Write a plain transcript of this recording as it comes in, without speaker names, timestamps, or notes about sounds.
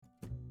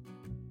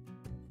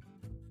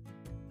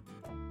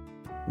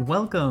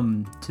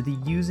Welcome to the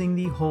Using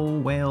the Whole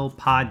Whale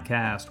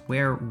podcast,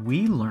 where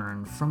we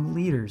learn from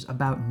leaders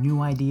about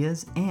new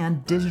ideas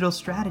and digital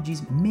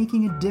strategies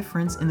making a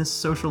difference in the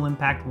social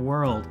impact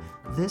world.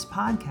 This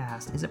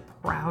podcast is a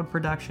proud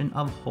production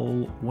of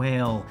Whole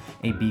Whale,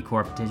 a B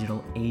Corp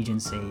digital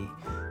agency.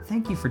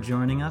 Thank you for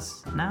joining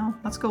us. Now,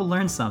 let's go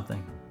learn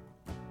something.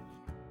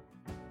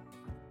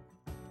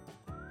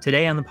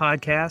 Today on the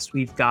podcast,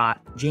 we've got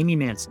Jamie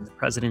Manson, the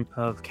president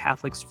of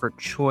Catholics for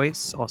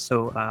Choice,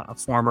 also a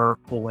former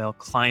Whole Whale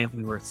client.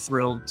 We were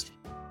thrilled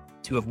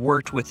to have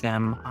worked with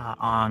them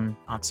on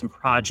some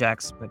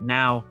projects, but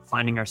now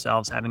finding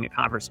ourselves having a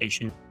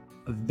conversation,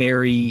 a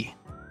very,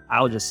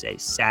 I'll just say,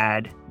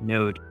 sad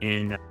note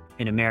in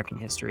American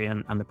history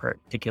on the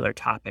particular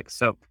topic.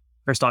 So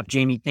first off,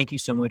 Jamie, thank you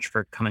so much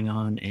for coming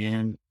on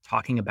and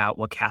talking about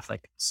what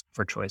Catholics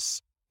for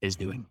Choice is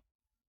doing.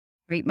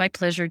 Great. My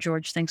pleasure,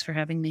 George. Thanks for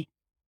having me.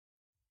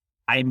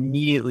 My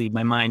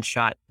mind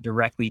shot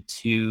directly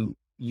to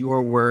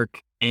your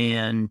work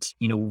and,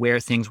 where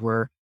things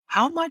were.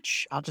 I'll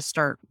just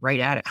start right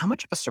at it. How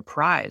much of a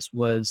surprise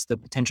was the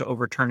potential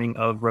overturning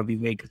of Roe v.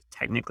 Wade? Because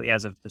technically,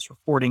 as of this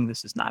reporting,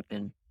 this has not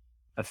been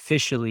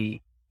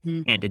officially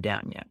handed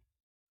down yet.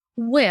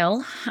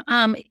 Well,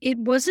 it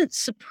wasn't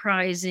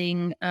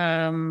surprising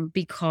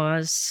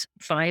because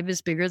 5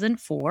 is bigger than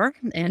 4.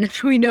 And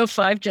we know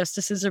 5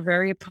 justices are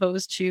very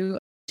opposed to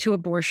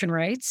abortion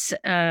rights.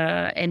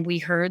 And we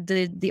heard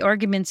the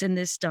arguments in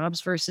this Dobbs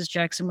versus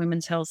Jackson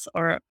Women's Health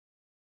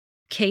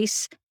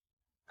case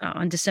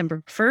on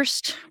December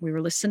 1st. We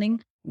were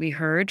listening. We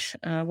heard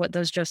what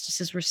those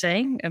justices were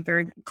saying,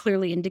 very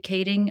clearly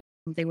indicating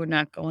they were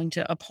not going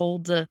to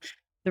uphold the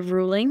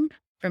ruling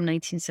from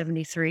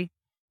 1973.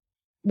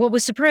 What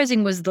was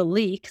surprising was the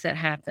leak that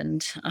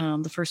happened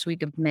the first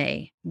week of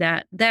May.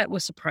 That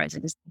was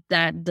surprising.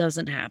 That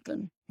doesn't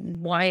happen.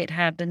 Why it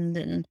happened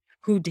and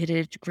who did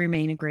it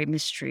remain a great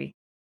mystery.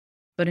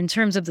 But in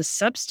terms of the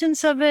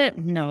substance of it,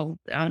 no,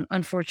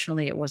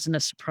 unfortunately, it wasn't a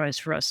surprise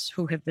for us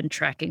who have been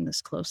tracking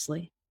this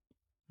closely.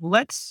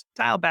 Let's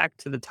dial back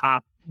to the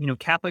top.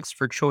 Catholics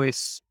for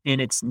Choice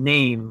in its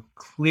name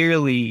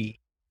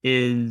clearly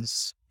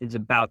is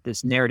about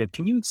this narrative.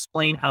 Can you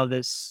explain how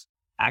this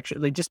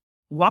actually, just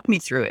walk me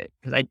through it?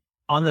 Because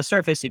on the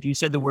surface, if you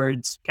said the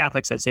words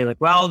Catholics, I'd say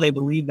they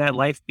believe that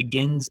life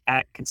begins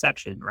at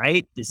conception,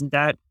 right? Isn't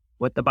that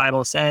what the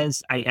Bible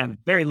says? I have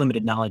very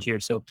limited knowledge here.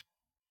 So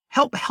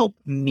help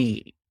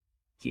me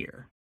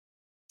here.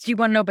 Do you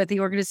want to know about the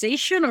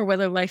organization or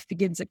whether life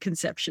begins at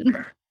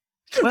conception?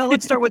 Well,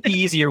 let's start with the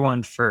easier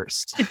one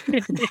first.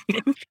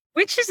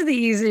 Which is the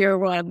easier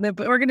one?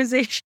 The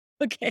organization.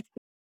 Okay.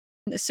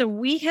 So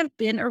we have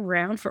been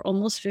around for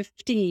almost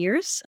 50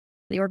 years.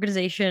 The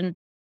organization,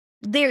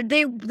 there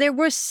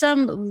was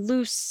some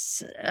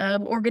loose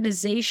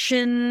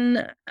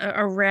organization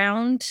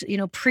around,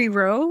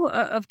 pre-Roe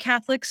of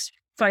Catholics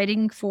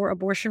fighting for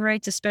abortion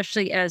rights,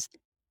 especially as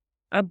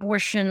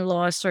abortion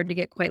laws started to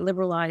get quite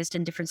liberalized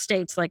in different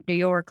states like New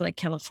York, like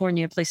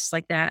California, places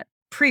like that,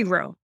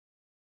 pre-Roe.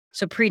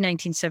 So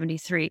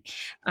pre-1973.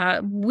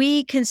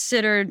 We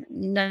considered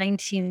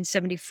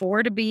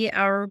 1974 to be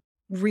our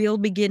real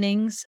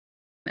beginnings.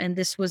 And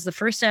this was the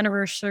first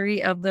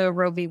anniversary of the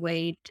Roe v.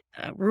 Wade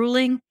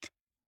ruling.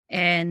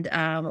 And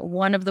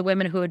one of the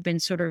women who had been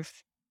sort of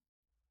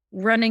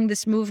running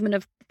this movement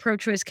of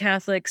pro-choice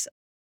Catholics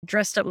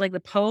dressed up like the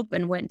Pope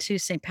and went to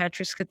St.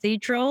 Patrick's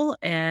Cathedral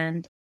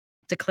and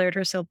declared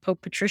herself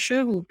Pope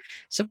Patricia, who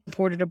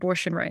supported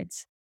abortion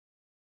rights,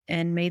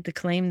 and made the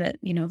claim that,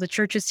 the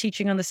church's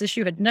teaching on this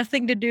issue had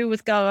nothing to do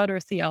with God or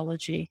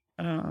theology,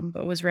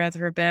 but was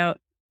rather about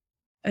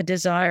a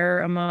desire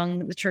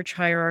among the church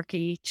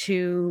hierarchy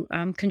to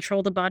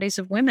control the bodies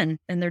of women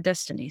and their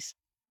destinies.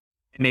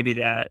 Maybe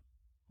that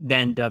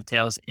then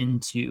dovetails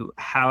into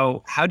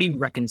how do you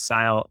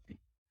reconcile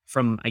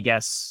from, I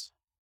guess,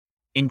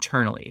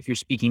 internally, if you're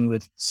speaking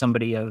with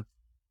somebody of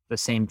the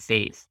same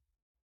faith,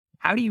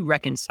 how do you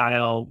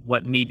reconcile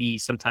what may be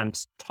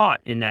sometimes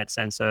taught in that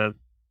sense of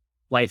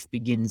life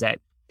begins at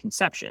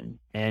conception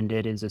and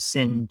it is a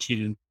sin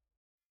to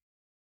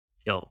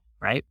kill,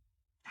 right?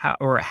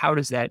 How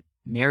does that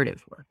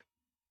narrative work?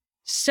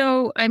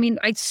 So,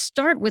 I'd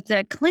start with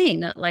that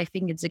claim that life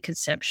begins at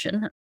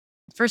conception.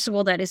 First of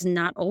all, that has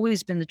not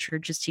always been the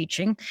church's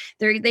teaching.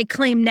 They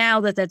claim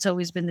now that that's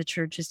always been the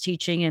church's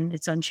teaching and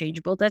it's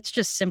unchangeable. That's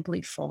just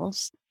simply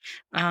false.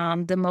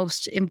 The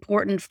most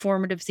important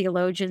formative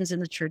theologians in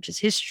the church's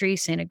history,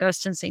 St.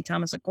 Augustine, St.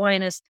 Thomas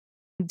Aquinas,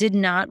 did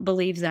not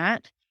believe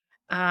that.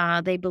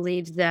 They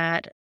believed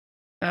that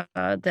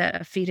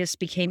a fetus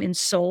became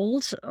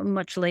ensouled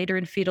much later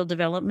in fetal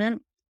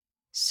development.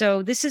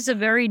 So this is a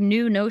very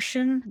new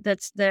notion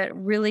that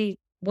really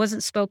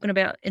wasn't spoken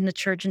about in the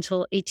church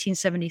until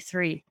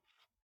 1873.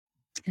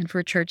 And for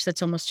a church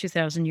that's almost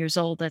 2,000 years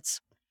old,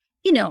 that's,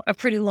 a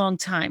pretty long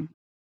time.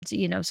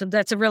 So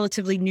that's a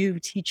relatively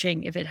new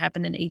teaching if it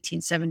happened in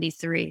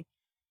 1873.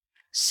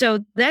 So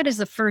that is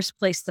the first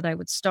place that I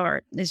would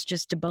start, is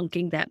just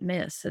debunking that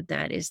myth that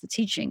that is the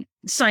teaching.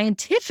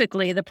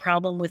 Scientifically, the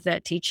problem with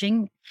that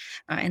teaching,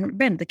 and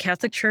again, the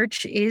Catholic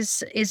Church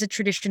is a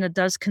tradition that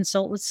does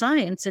consult with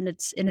science in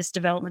its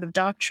development of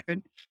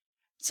doctrine.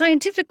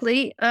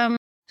 Scientifically,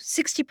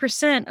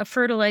 60% of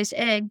fertilized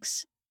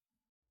eggs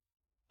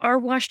are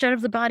washed out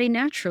of the body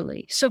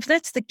naturally. So if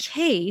that's the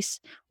case,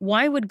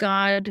 why would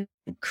God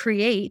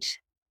create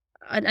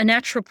a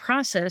natural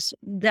process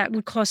that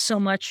would cause so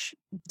much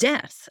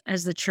death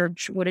as the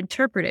church would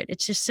interpret it? It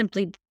just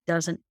simply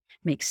doesn't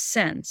make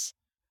sense.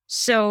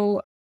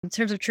 So in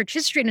terms of church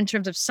history and in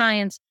terms of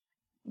science,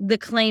 the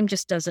claim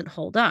just doesn't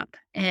hold up.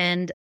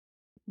 And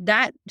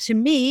that, to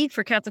me,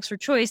 for Catholics for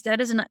Choice,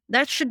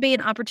 that should be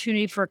an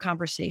opportunity for a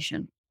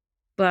conversation.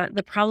 But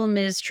the problem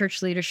is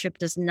church leadership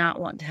does not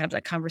want to have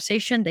that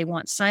conversation. They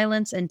want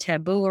silence and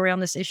taboo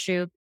around this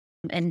issue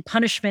and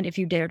punishment if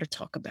you dare to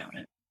talk about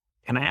it.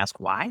 Can I ask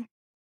why?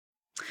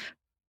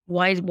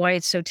 Why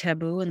it's so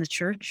taboo in the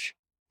church?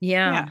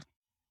 Yeah. Yeah.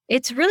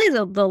 It's really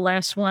the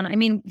last one. I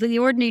mean, the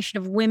ordination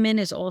of women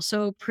is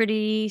also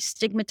pretty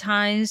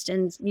stigmatized,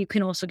 and you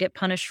can also get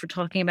punished for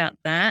talking about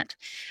that.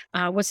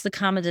 What's the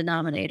common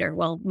denominator?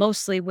 Well,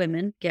 mostly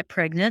women get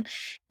pregnant,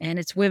 and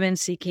it's women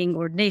seeking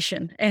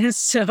ordination. And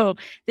so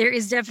there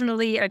is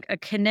definitely a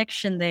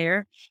connection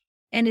there.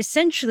 And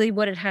essentially,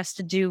 what it has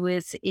to do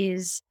with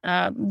is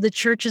the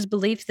church's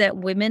belief that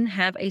women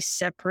have a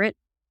separate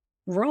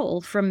role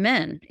from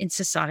men in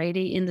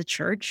society, in the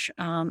church,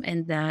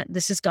 and that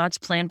this is God's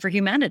plan for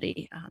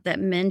humanity, that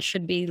men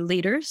should be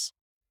leaders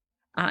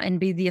and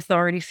be the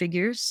authority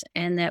figures,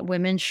 and that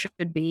women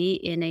should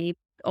be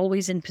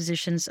always in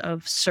positions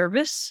of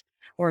service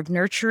or of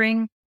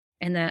nurturing,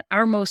 and that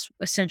our most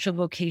essential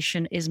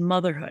vocation is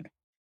motherhood.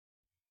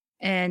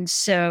 And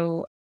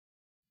so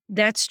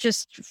that's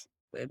just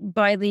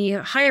by the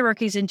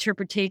hierarchy's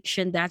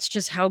interpretation, that's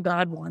just how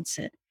God wants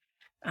it.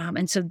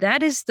 And so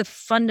that is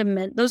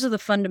those are the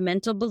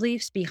fundamental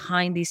beliefs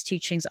behind these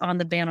teachings on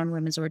the ban on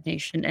women's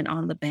ordination and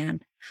on the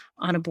ban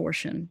on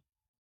abortion.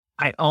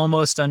 I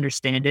almost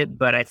understand it,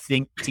 but I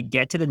think to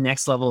get to the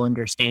next level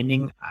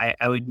understanding,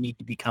 I would need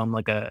to become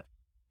like a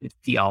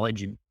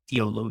theologian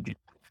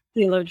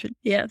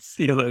Yes.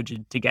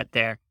 to get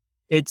there.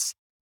 It's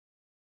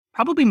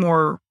probably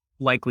more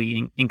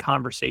likely in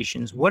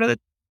conversations. What are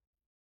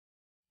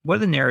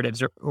the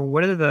narratives, or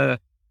what are the,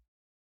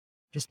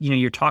 just,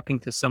 you're talking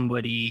to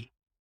somebody,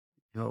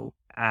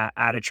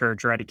 at a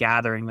church or at a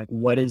gathering, like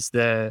what is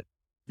the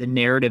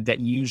narrative that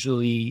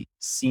usually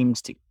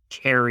seems to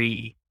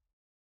carry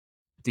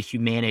the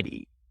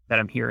humanity that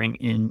I'm hearing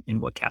in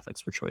what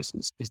Catholics for Choice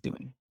is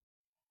doing?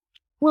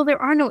 Well,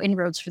 there are no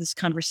inroads for this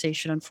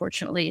conversation,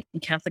 unfortunately, in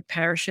Catholic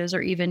parishes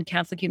or even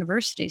Catholic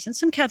universities. And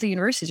some Catholic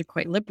universities are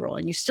quite liberal,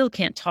 and you still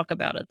can't talk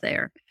about it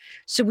there.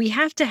 So we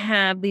have to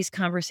have these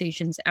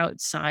conversations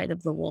outside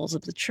of the walls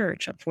of the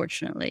church,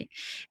 unfortunately.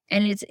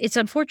 And it's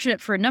unfortunate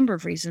for a number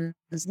of reasons.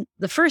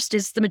 The first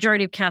is the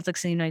majority of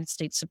Catholics in the United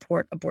States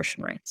support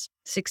abortion rights.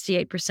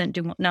 68%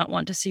 do not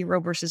want to see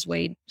Roe versus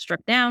Wade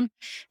struck down.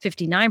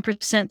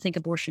 59% think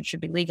abortion should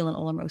be legal in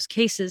all or most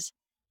cases.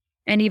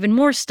 And even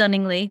more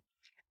stunningly,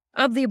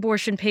 of the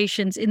abortion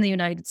patients in the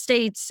United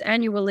States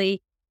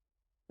annually,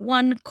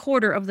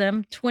 1/4 of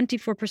them,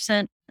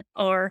 24%,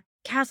 are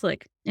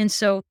Catholic. And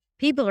so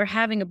people are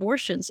having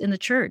abortions in the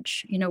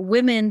church,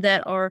 women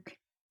that are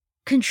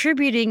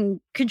contributing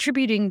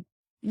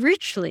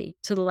richly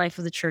to the life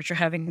of the church are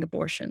having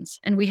abortions.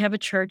 And we have a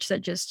church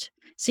that just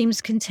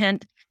seems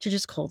content to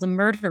just call them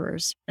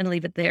murderers and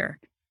leave it there.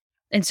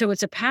 And so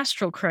it's a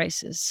pastoral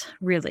crisis,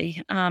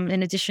 really,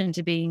 in addition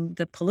to being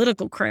the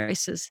political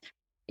crisis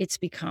it's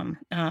become,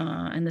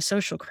 and the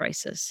social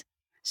crisis.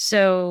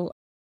 So,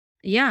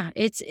 yeah,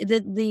 it's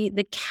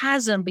the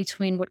chasm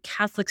between what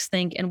Catholics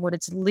think and what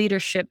its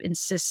leadership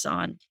insists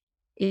on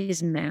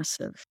is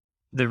massive.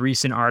 The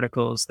recent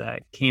articles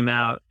that came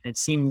out and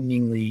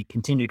seemingly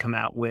continue to come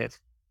out with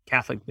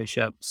Catholic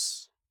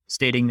bishops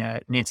stating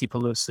that Nancy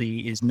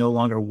Pelosi is no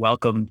longer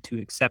welcome to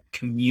accept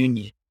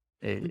communion.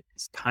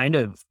 It's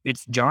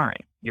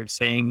jarring. You're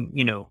saying,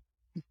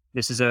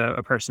 this is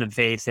a person of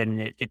faith,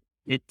 and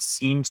it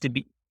seems to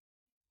be,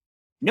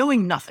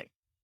 knowing nothing,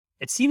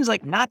 it seems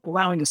like not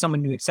allowing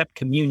someone to accept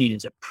communion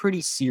is a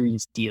pretty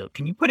serious deal.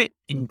 Can you put it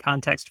in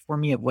context for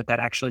me of what that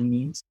actually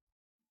means?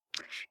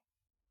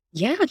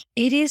 Yeah,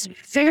 it is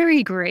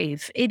very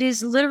grave. It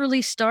is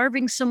literally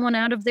starving someone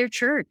out of their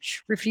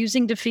church,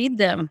 refusing to feed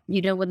them,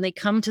 when they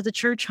come to the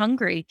church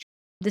hungry.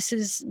 This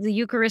is the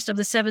Eucharist of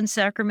the seven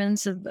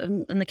sacraments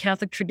in the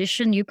Catholic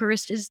tradition.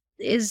 Eucharist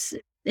is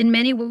in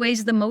many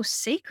ways the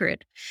most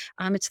sacred.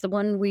 It's the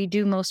one we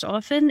do most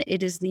often.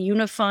 It is the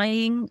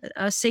unifying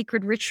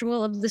sacred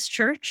ritual of this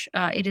church.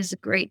 It is a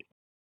great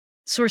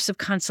source of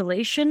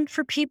consolation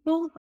for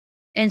people.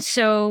 And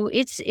so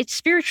it's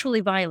spiritually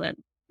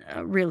violent,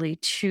 really,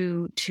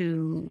 to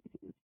do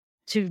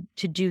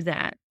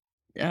that,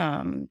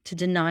 to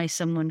deny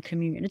someone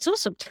communion. It's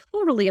also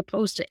totally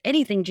opposed to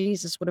anything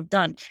Jesus would have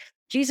done.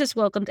 Jesus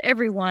welcomed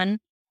everyone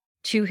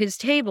to his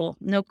table.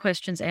 No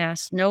questions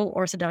asked, no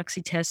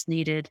orthodoxy test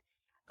needed.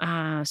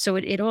 So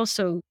it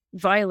also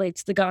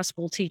violates the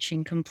gospel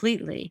teaching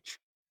completely.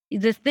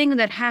 The thing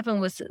that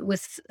happened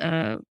with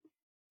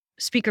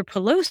Speaker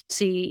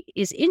Pelosi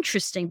is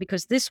interesting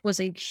because this was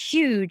a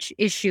huge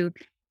issue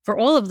for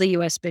all of the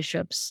U.S.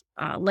 bishops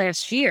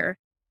last year.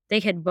 They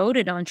had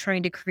voted on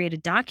trying to create a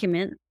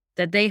document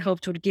that they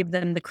hoped would give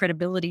them the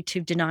credibility to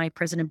deny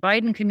President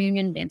Biden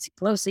communion, Nancy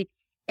Pelosi,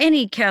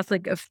 any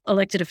Catholic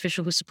elected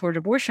official who supported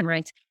abortion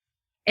rights.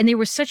 And there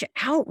was such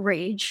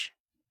outrage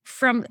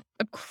from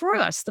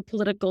across the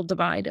political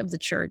divide of the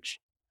church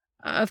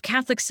of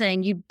Catholics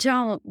saying, you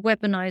don't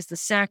weaponize the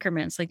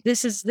sacraments. Like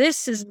this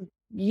is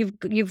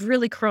you've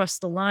really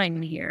crossed the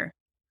line here.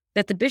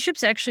 That the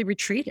bishops actually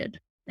retreated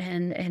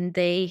and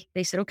they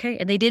said okay,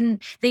 and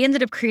they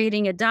ended up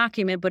creating a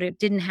document, but it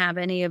didn't have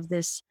any of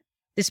this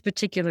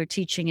particular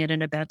teaching in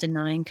it about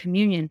denying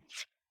communion.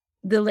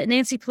 The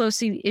Nancy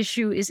Pelosi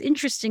issue is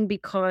interesting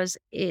because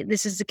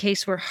this is the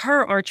case where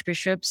her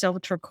Archbishop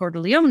Salvatore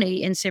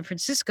Cordileone in San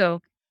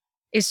Francisco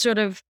is sort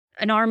of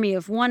an army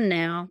of one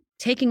now,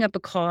 taking up a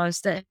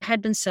cause that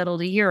had been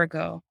settled a year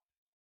ago,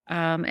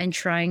 and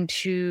trying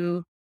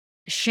to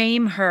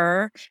shame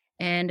her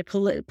and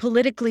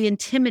politically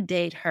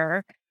intimidate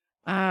her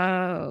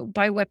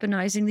by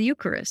weaponizing the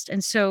Eucharist.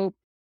 And so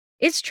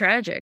it's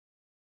tragic.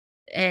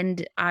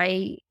 And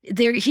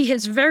he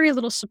has very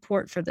little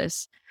support for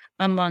this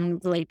among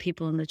the lay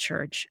people in the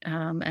church.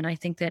 And I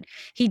think that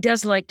he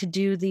does like to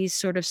do these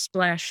sort of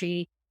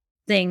splashy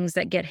things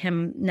that get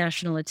him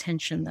national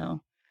attention,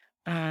 though.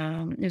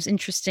 It was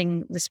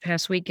interesting this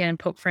past weekend,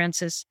 Pope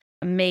Francis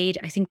made,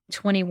 I think,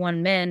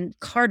 21 men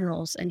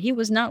cardinals, and he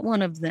was not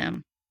one of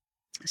them.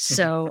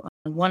 So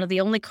one of the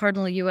only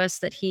cardinal U.S.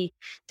 that he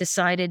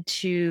decided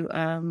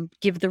to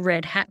give the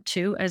red hat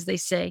to, as they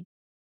say,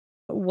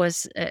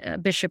 was a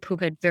bishop who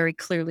had very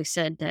clearly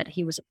said that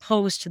he was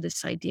opposed to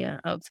this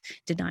idea of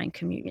denying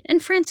communion.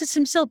 And Francis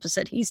himself has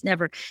said he's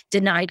never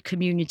denied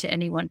communion to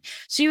anyone.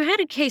 So you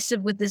had a case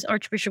with this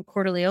Archbishop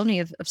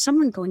Cordileone of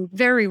someone going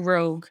very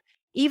rogue,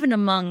 even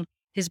among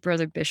his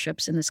brother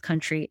bishops in this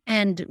country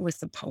and with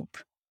the Pope.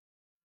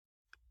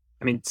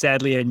 I mean,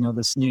 sadly, I know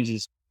this news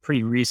is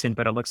pretty recent,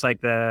 but it looks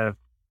like the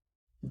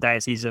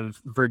Diocese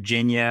of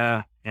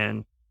Virginia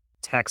and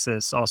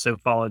Texas also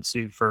followed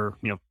suit for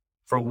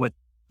what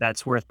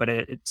that's worth. But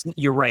it's,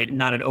 you're right,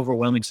 not an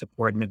overwhelming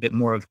support and a bit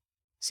more of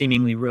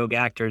seemingly rogue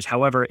actors.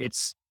 However,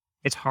 it's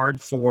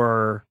hard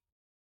for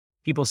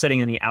people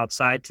sitting on the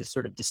outside to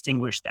sort of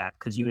distinguish that,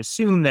 because you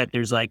assume that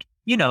there's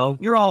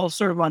you're all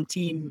sort of on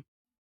team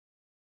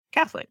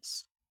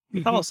Catholics,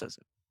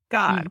 Catholicism,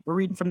 God, we're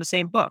reading from the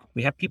same book.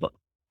 We have people,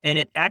 and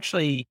it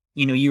actually,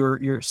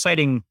 you're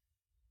citing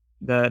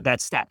that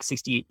stat,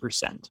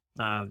 68%,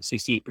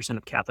 68%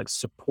 of Catholics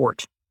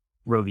support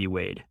Roe v.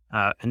 Wade,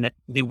 and that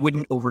they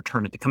wouldn't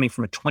overturn it. They're coming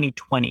from a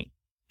 2020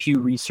 Pew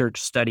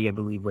Research study, I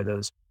believe, where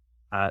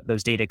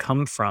those data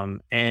come from.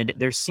 And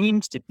there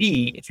seems to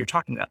be, if you're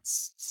talking about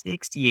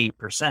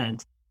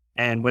 68%,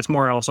 and what's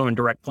more, also in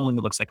direct polling,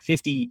 it looks like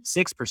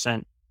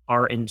 56%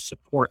 are in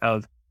support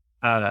of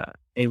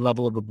a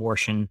level of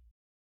abortion,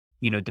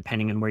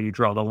 depending on where you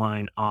draw the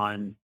line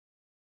on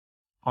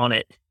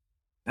it,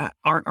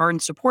 are in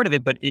support of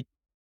it. But it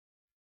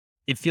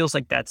feels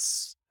like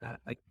that's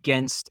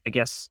against, I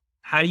guess.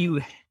 How do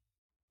you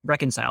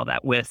reconcile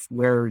that with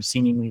where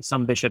seemingly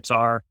some bishops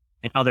are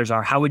and others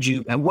are? How would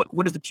you, and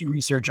what is the Pew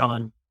Research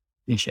on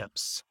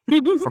bishops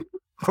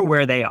for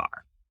where they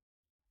are?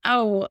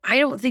 Oh, I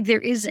don't think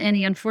there is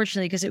any,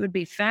 unfortunately, because it would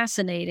be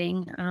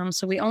fascinating.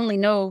 So we only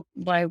know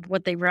by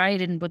what they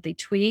write and what they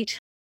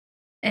tweet.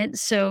 And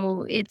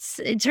so it's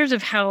in terms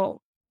of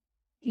how,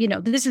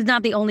 this is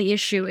not the only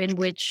issue in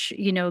which,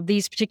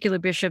 these particular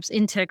bishops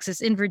in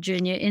Texas, in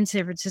Virginia, in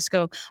San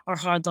Francisco are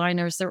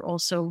hardliners. They're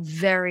also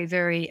very,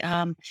 very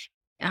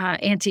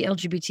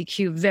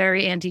anti-LGBTQ,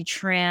 very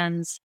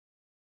anti-trans,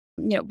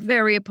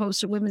 very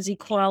opposed to women's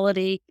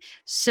equality.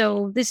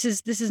 So this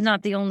is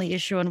not the only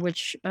issue on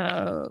which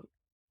the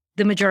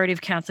majority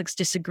of Catholics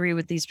disagree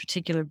with these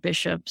particular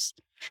bishops.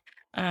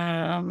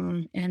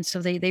 And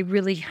so they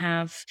really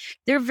have,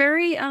 they're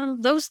very,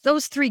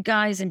 those three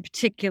guys in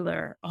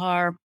particular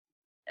are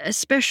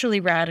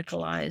especially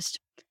radicalized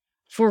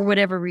for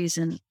whatever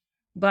reason,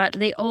 but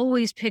they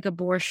always pick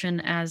abortion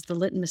as the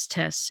litmus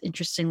test,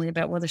 interestingly,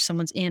 about whether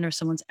someone's in or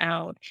someone's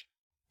out,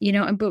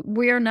 but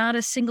we are not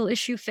a single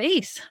issue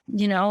faith, in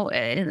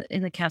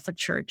the Catholic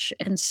Church.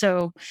 And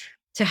so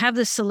to have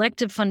this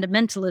selective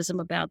fundamentalism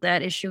about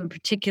that issue in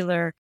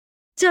particular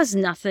does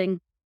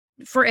nothing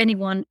for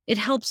anyone. It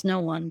helps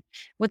no one.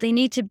 What they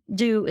need to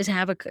do is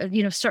have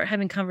start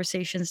having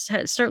conversations,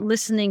 start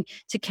listening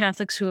to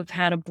Catholics who have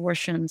had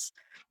abortions,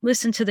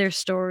 listen to their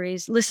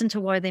stories, listen to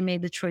why they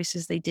made the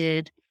choices they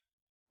did,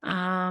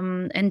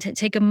 and to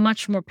take a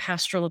much more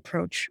pastoral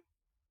approach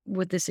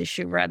with this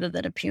issue rather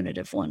than a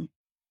punitive one.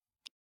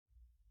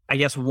 I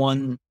guess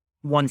one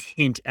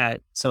hint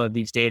at some of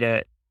these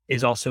data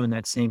is also in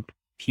that same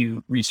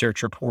Pew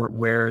Research report,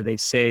 where they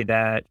say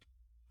that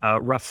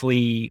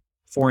roughly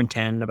 4 in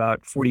 10,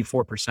 about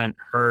 44%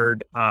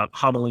 heard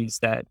homilies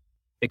that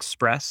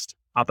expressed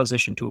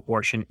opposition to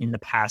abortion in the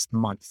past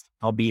month,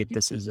 albeit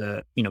this is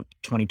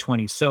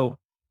 2020. So,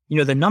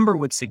 the number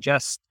would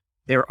suggest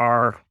there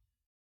are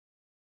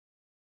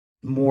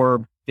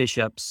more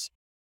bishops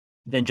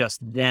than just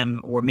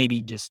them, or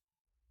maybe just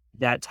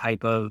that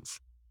type of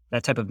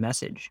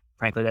message.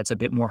 Frankly, that's a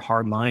bit more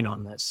hard line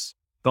on this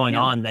going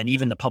Yeah. on than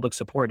even the public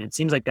support. It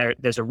seems like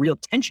there's a real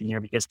tension here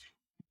because,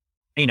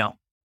 you know,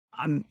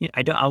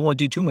 I won't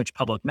do too much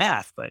public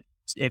math, but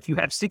if you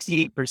have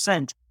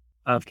 68%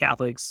 of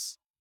Catholics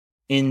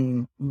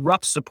in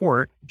rough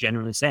support,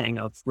 generally saying,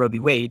 of Roe v.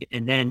 Wade,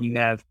 and then you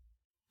have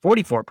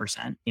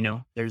 44%,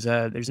 there's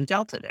a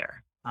delta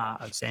there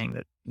of saying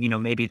that,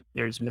 maybe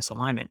there's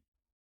misalignment.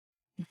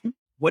 Mhm.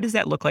 What does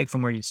that look like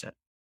from where you sit?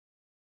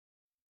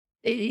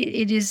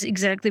 It is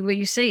exactly what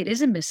you say. It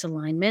is a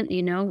misalignment.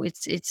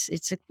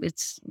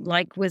 It's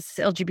like with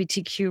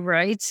LGBTQ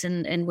rights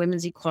and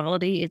women's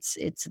equality.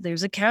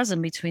 There's a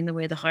chasm between the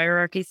way the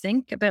hierarchy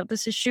think about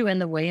this issue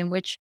and the way in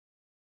which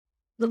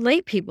the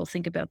lay people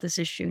think about this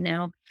issue.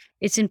 Now,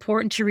 it's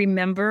important to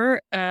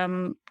remember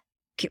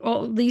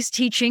all these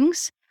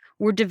teachings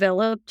were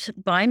developed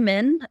by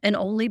men and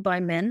only by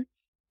men,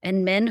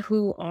 and men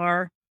who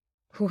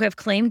have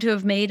claimed to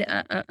have made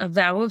a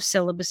vow of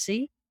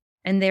celibacy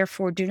and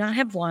therefore do not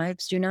have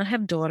wives, do not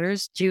have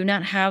daughters, do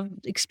not have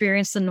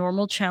experienced the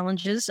normal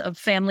challenges of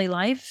family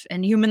life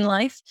and human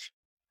life.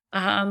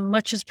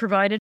 Much is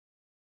provided,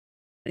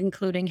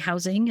 including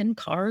housing and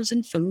cars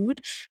and food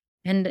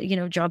and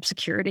job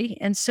security.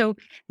 And so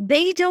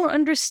they don't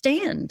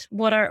understand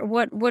what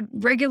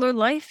regular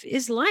life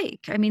is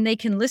like. I mean, they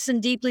can listen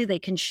deeply, they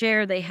can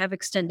share, they have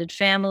extended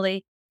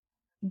family,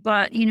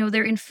 but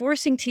they're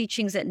enforcing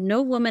teachings that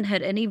no woman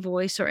had any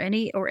voice or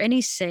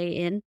any say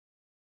in.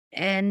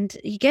 And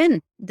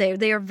again,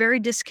 they are very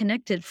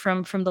disconnected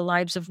from the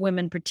lives of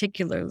women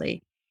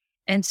particularly.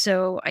 And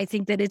so I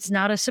think that it's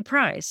not a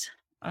surprise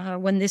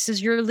when this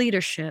is your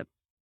leadership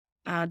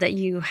that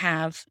you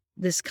have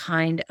this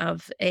kind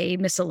of a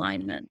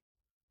misalignment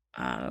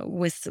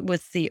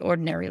with the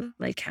ordinary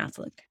lay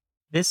Catholic.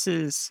 This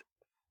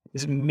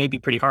may be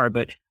pretty hard,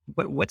 but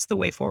what's the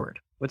way forward?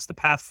 What's the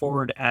path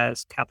forward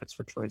as Catholics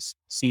for Choice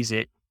sees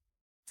it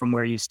from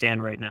where you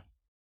stand right now?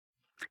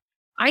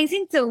 I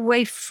think the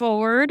way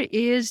forward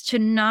is to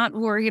not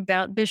worry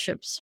about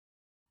bishops.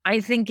 I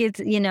think it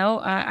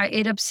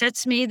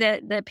upsets me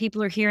that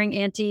people are hearing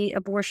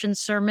anti-abortion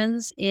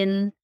sermons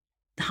in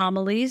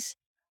homilies.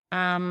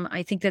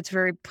 I think that's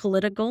very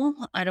political.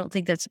 I don't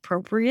think that's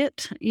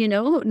appropriate,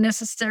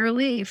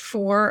 necessarily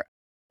for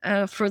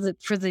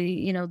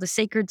the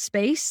sacred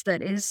space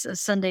that is a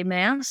Sunday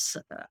mass.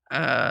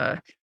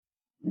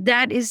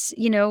 That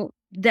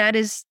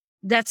is,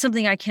 that's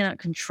something I cannot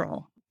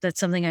control. That's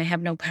something I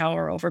have no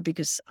power over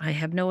because I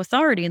have no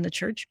authority in the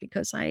church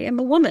because I am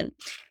a woman.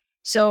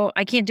 So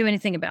I can't do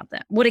anything about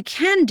that. What I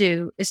can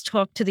do is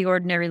talk to the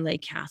ordinary lay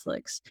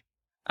Catholics,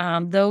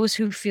 those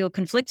who feel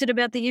conflicted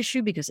about the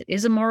issue because it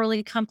is a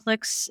morally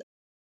complex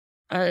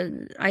uh,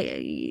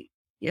 I,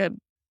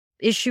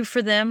 issue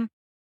for them.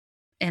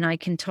 And I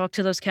can talk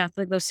to those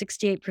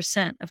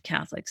 68% of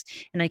Catholics,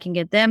 and I can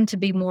get them to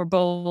be more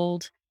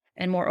bold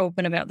and more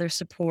open about their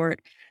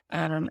support.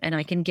 And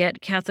I can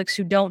get Catholics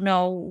who don't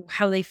know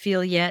how they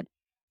feel yet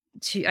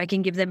I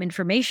can give them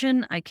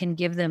information. I can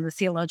give them the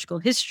theological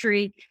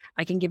history.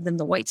 I can give them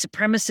the white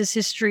supremacist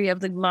history of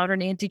the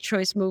modern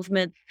anti-choice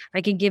movement.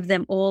 I can give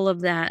them all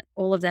of that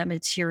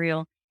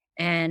material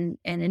and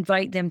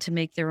invite them to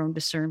make their own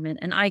discernment.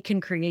 And I can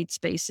create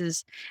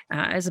spaces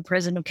as a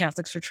president of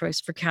Catholics for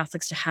Choice for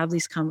Catholics to have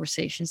these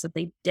conversations that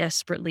they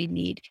desperately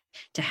need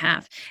to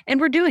have. And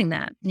we're doing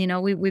that.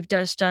 We've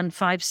just done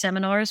 5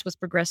 seminars with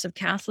progressive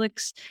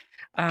Catholics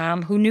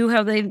who knew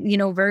how they,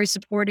 very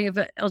supportive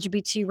of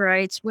LGBT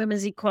rights,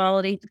 women's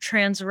equality,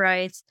 trans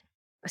rights,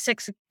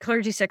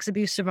 clergy sex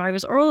abuse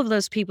survivors, all of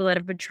those people that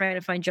have been trying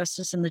to find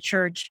justice in the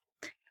church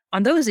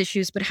on those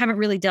issues, but haven't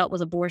really dealt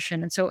with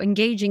abortion. And so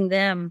engaging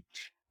them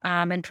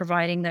and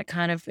providing that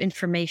kind of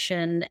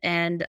information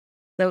and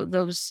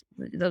those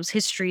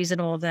histories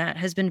and all of that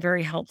has been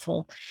very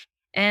helpful.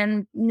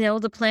 And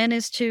the plan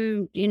is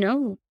to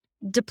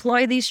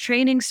deploy these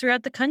trainings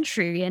throughout the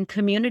country and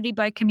community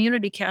by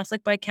community,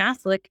 Catholic by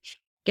Catholic,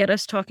 get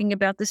us talking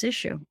about this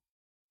issue.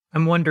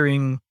 I'm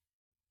wondering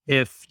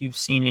if you've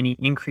seen any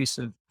increase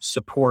of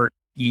support,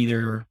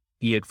 either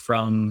be it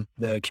from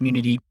the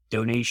community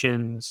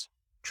donations,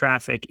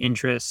 traffic,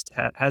 interest.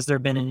 Has there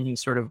been any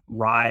sort of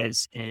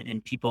rise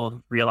in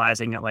people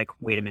realizing that, like,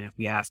 wait a minute,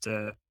 we have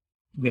to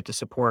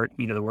support,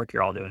 the work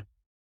you're all doing?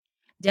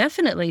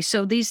 Definitely.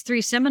 So these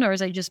 3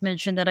 seminars I just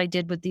mentioned that I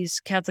did with these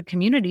Catholic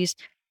communities,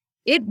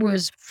 it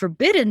was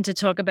forbidden to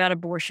talk about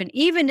abortion,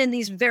 even in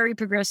these very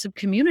progressive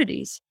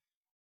communities.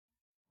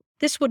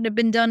 This wouldn't have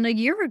been done a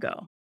year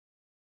ago.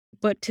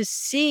 But to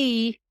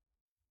see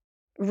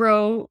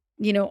Roe,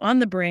 on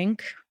the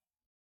brink,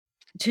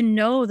 to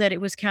know that it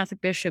was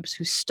Catholic bishops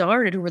who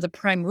were the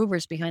prime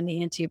movers behind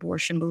the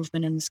anti-abortion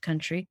movement in this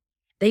country,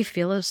 they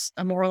feel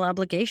a moral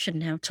obligation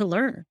now to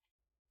learn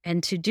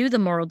and to do the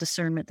moral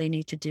discernment they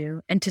need to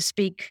do and to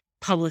speak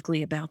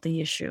publicly about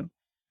the issue.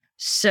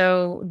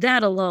 So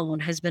that alone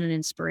has been an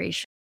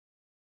inspiration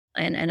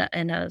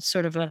and a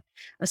sort of a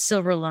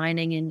silver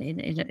lining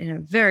in a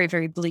very,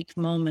 very bleak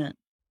moment.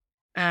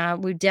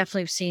 We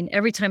definitely have seen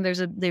every time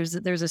there's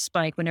a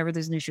spike whenever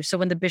there's an issue. So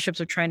when the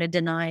bishops are trying to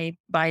deny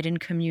Biden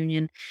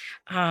communion,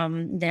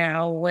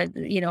 now what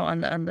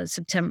on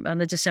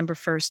the December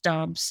 1st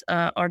Dobbs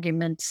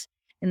argument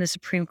in the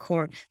Supreme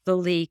Court, the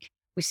leak,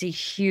 we see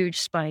huge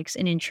spikes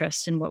in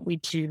interest in what we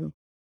do.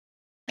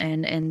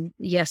 And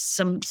yes,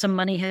 some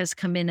money has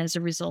come in as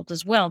a result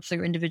as well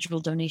through individual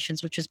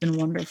donations, which has been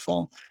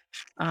wonderful,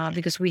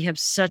 because we have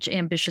such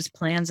ambitious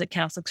plans at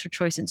Catholics for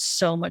Choice and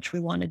so much we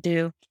want to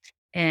do.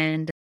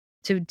 And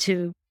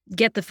to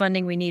get the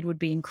funding we need would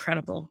be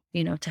incredible,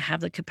 to have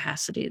the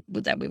capacity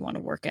that we want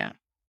to work at.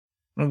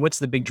 Well, what's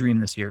the big dream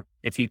this year?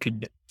 If you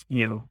could,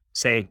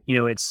 say,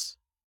 it's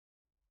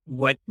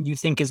what you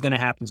think is going to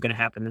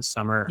happen this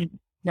summer.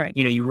 Right.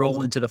 You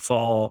roll into the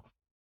fall.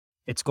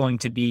 It's going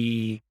to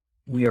be,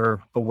 we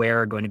are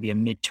aware, going to be a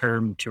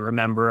midterm to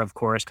remember, of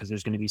course, because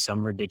there's going to be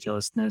some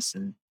ridiculousness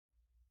and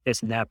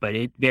this and that. But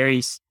it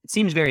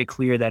seems very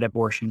clear that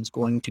abortion is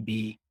going to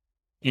be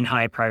in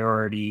high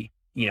priority,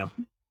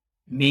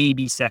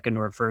 maybe second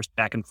or first,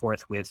 back and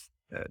forth with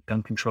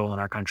gun control in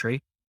our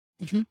country.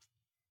 Mhm.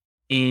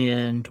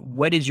 And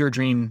what is your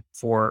dream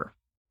for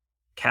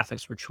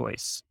Catholics for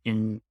Choice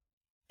in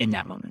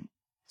that moment?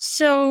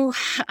 So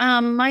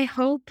my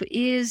hope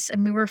is,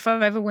 we're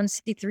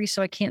 501(c)(3),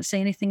 so I can't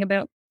say anything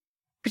about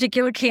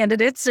particular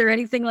candidates or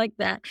anything like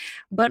that.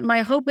 But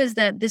my hope is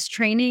that this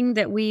training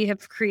that we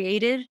have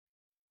created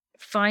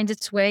finds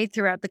its way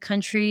throughout the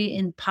country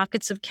in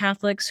pockets of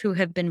Catholics who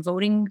have been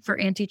voting for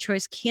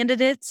anti-choice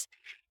candidates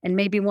and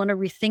maybe want to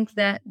rethink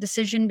that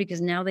decision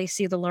because now they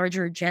see the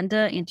larger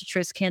agenda.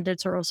 Anti-choice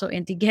candidates are also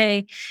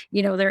anti-gay.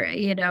 They're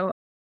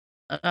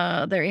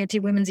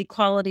anti-women's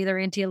equality. They're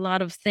anti a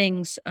lot of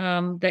things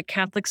that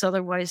Catholics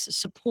otherwise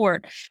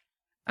support.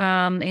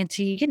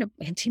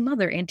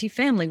 Anti-mother,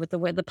 anti-family with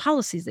the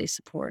policies they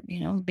support,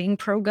 being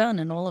pro-gun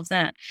and all of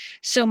that.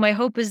 So my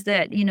hope is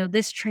that,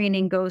 this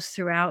training goes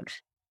throughout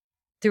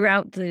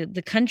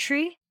the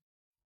country,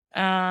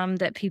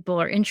 that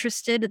people are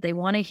interested, that they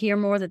want to hear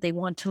more, that they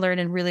want to learn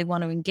and really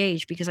want to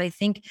engage. Because I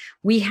think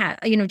we have,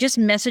 just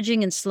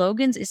messaging and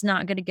slogans is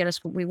not going to get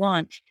us what we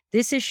want.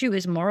 This issue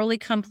is morally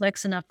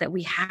complex enough that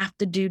we have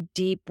to do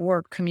deep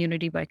work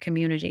community by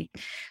community.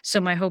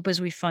 So my hope is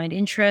we find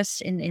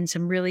interest in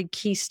some really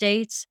key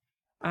states,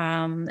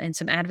 and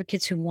some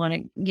advocates who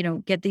want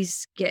to, get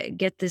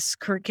this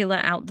curricula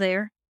out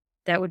there.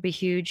 That would be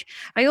huge.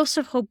 I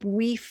also hope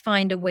we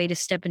find a way to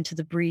step into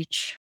the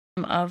breach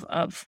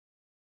of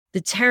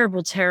the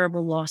terrible,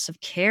 terrible loss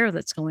of care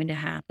that's going to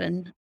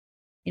happen.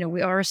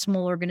 We are a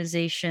small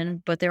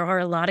organization, but there are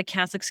a lot of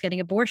Catholics getting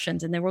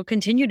abortions, and there will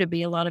continue to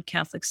be a lot of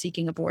Catholics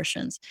seeking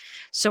abortions.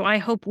 So I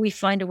hope we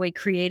find a way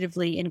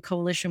creatively in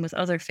coalition with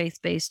other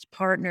faith-based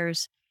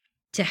partners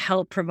to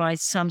help provide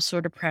some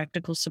sort of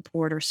practical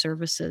support or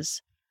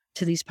services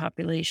to these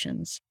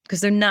populations,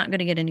 because they're not going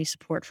to get any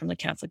support from the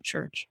Catholic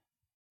Church.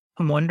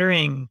 I'm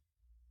wondering,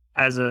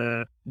 as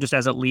a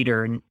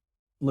leader and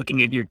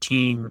looking at your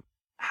team,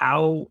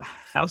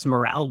 how's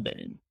morale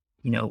been?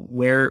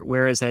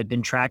 Where has that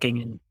been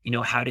tracking?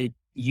 And, how did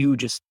you,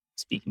 just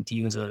speaking to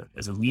you as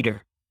a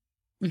leader,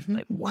 Mhm.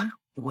 like,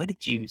 what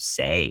did you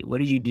say? What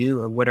did you do?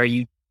 Or what are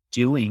you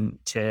doing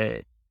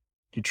to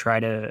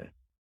try to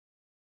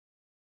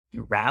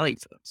rally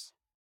folks?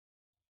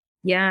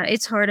 Yeah,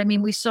 it's hard.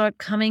 We saw it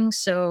coming,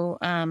 so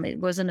it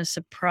wasn't a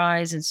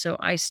surprise. And so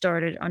I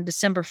started on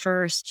December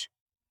 1st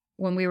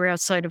when we were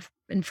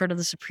in front of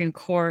the Supreme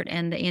Court,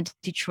 and the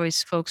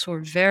anti-choice folks were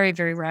very,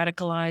 very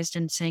radicalized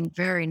and saying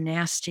very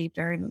nasty,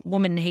 very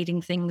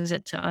woman-hating things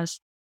to us.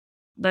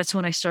 That's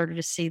when I started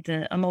to see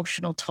the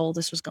emotional toll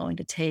this was going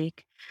to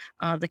take.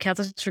 The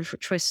Catholic for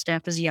Choice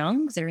staff is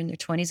young; they're in their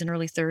 20s and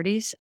early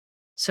 30s.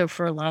 So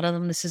for a lot of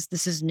them, this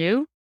is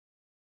new.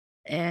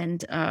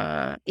 And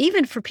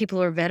even for people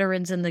who are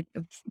veterans in the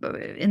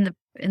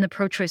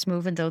pro-choice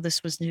movement, though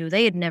this was new,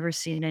 they had never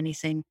seen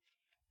anything.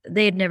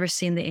 They had never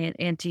seen the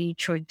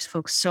anti-choice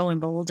folks so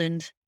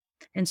emboldened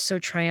and so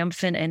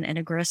triumphant and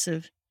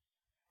aggressive.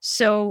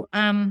 So,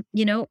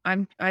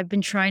 I've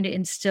been trying to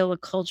instill a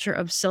culture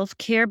of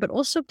self-care, but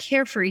also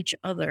care for each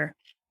other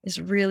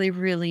is really,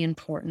 really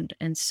important.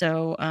 And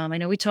so, I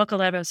know we talk a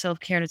lot about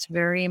self-care and it's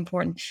very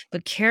important,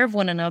 but care of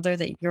one another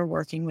that you're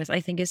working with, I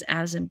think is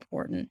as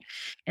important.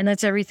 And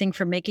that's everything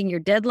from making your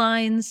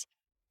deadlines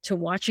to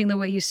watching the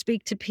way you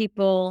speak to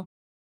people,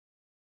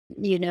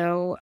 you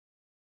know,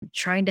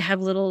 trying to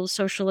have little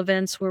social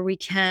events where we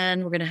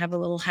can. We're going to have a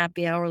little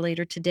happy hour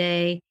later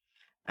today,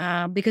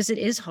 because it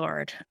is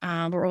hard.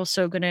 We're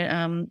also going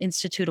to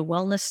institute a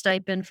wellness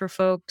stipend for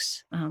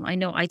folks. I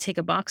know I take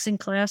a boxing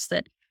class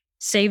that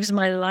saves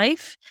my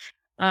life,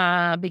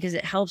 because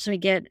it helps me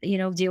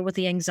deal with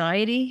the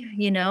anxiety,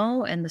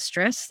 and the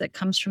stress that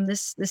comes from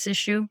this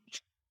issue.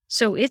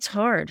 So it's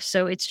hard.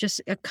 So it's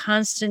just a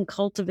constant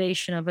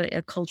cultivation of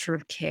a culture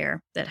of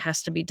care that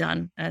has to be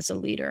done as a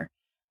leader,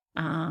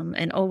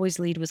 and always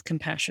lead with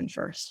compassion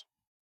first.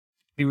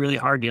 Be really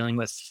hard dealing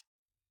with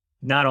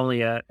not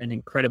only an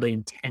incredibly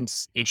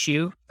intense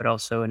issue, but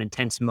also an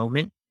intense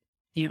moment.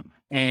 Yeah.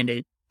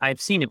 And I've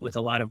seen it with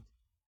a lot of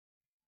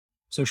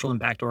social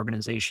impact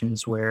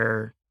organizations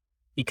where,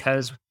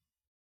 because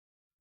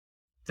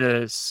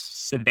the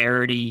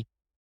severity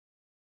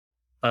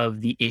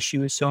of the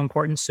issue is so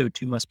important, so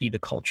too must be the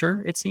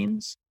culture, it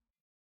seems.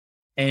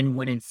 And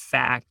when in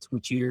fact,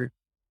 what you're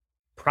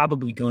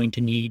probably going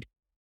to need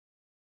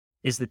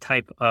is the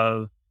type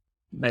of,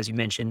 as you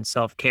mentioned,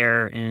 self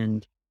care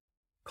and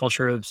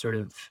culture of sort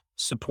of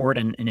support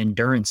and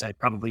endurance. I'd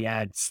probably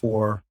add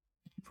for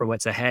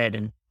what's ahead.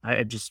 And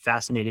I'm just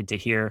fascinated to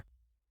hear,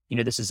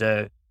 this is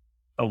a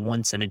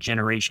once in a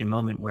generation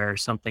moment where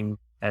something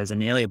as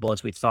inalienable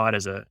as we thought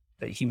as a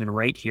human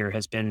right here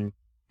has been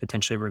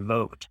potentially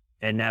revoked.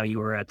 And now you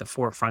are at the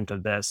forefront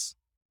of this.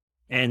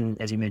 And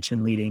as you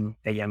mentioned, leading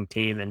a young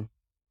team and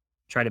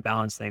try to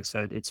balance things.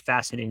 So it's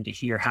fascinating to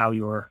hear how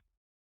you're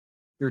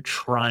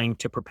trying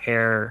to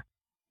prepare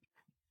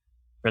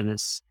for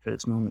this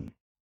moment.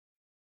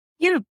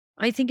 Yeah,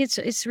 I think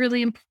it's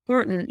really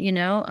important,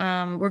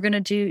 we're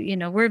gonna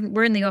do,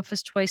 we're in the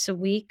office twice a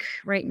week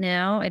right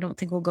now. I don't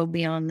think we'll go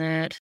beyond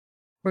that.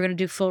 We're gonna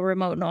do full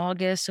remote in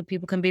August so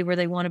people can be where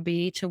they want to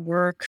be to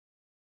work.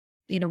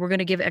 We're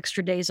gonna give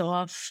extra days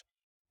off,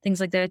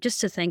 things like that,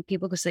 just to thank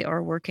people because they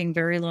are working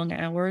very long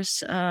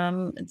hours,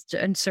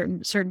 in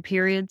certain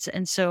periods.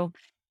 And so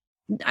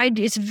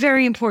it's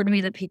very important to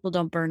me that people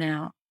don't burn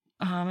out.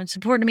 It's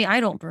important to me I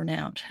don't burn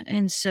out.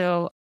 And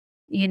so,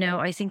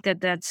 I think that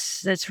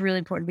that's really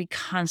important to be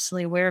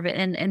constantly aware of it.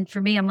 And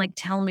for me, I'm like,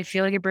 tell me,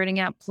 feel like you're burning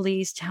out,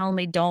 please tell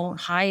me, don't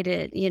hide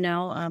it,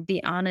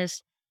 be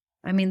honest.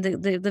 I mean,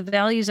 the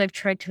values I've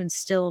tried to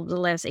instill the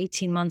last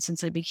 18 months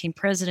since I became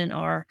president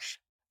are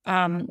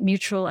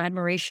mutual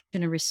admiration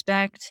and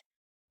respect,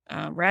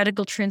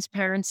 radical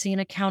transparency and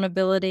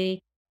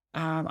accountability.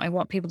 I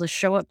want people to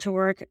show up to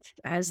work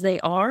as they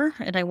are,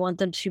 and I want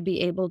them to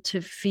be able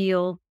to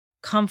feel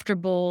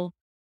comfortable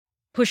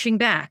pushing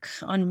back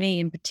on me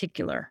in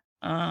particular.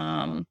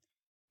 And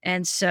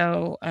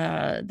so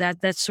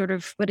that's sort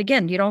of, but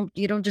again, you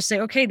don't just say,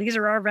 okay, these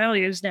are our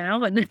values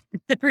now, and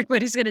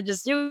everybody's going to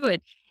just do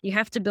it. You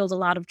have to build a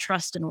lot of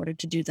trust in order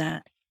to do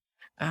that.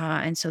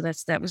 And so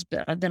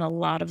been a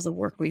lot of the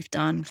work we've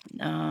done,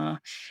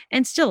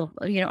 and still,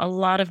 a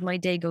lot of my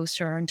day goes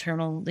to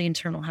the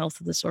internal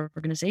health of this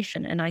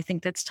organization, and I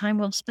think that's time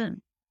well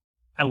spent.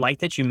 I like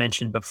that you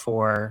mentioned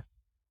before,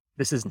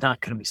 this is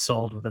not going to be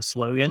sold with a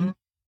slogan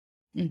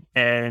Mm,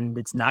 and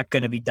it's not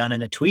going to be done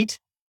in a tweet.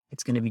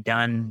 It's going to be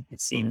done,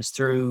 it seems,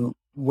 through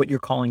what you're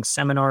calling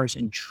seminars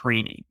and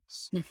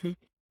trainings. mhm.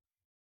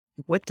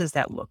 What does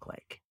that look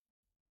like?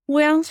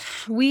 Well,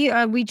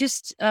 we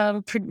just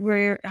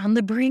we're on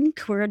the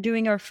brink. We're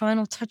doing our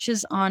final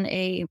touches on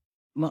a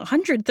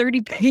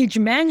 130-page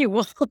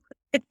manual.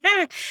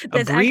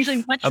 That's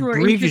actually much A more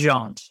brief interesting.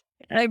 jaunt.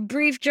 I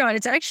briefed John.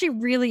 It's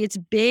actually it's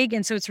big,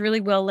 and so it's really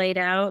well laid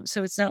out.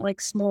 So it's not like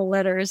small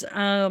letters.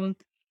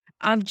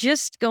 I'm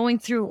just going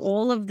through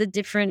all of the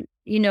different,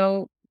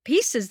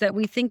 pieces that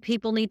we think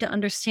people need to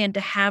understand to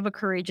have a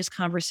courageous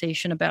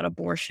conversation about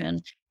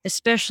abortion,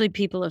 especially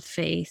people of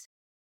faith,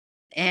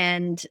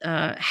 and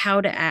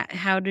how to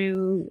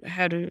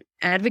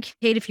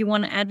advocate if you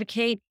want to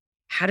advocate,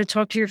 how to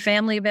talk to your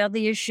family about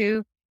the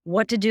issue,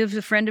 what to do if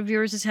a friend of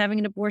yours is having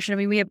an abortion. I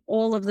mean, we have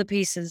all of the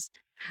pieces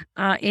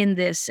in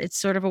this. It's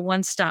sort of a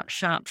one-stop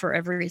shop for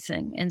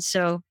everything. And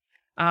so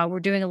we're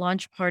doing a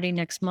launch party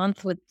next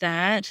month with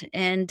that.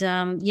 And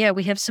yeah,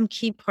 we have some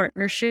key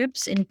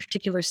partnerships in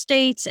particular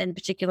states and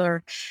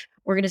particular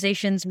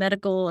organizations,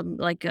 medical,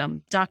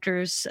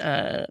 doctors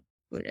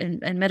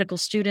and medical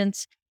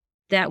students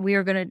that we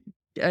are going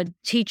to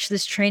teach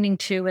this training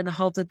to in the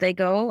hope that they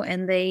go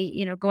and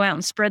they, go out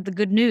and spread the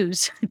good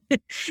news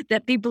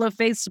that people of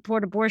faith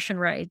support abortion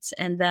rights,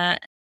 and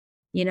that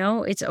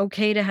it's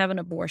okay to have an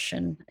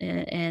abortion,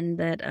 and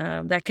that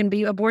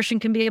abortion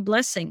can be a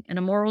blessing and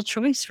a moral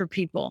choice for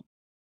people.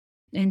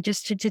 And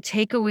just to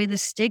take away the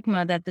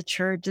stigma that the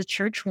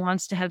church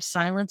wants to have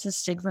silence and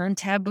stigma and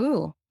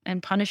taboo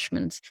and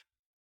punishments.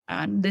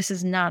 This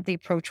is not the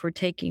approach we're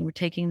taking. We're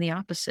taking the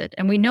opposite.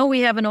 And we know we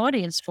have an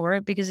audience for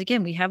it because,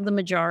 again, we have the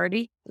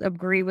majority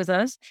agree with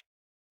us,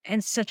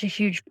 and such a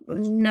huge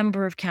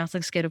number of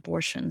Catholics get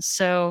abortions.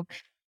 So,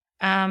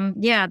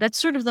 yeah, that's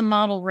sort of the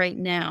model right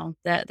now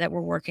that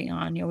we're working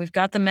on. We've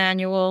got the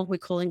manual. We're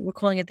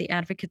calling it the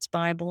Advocate's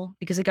Bible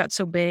because it got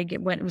so big.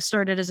 It was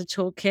started as a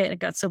toolkit. It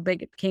got so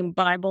big it became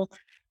Bible.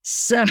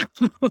 So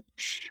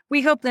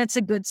we hope that's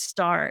a good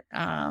start.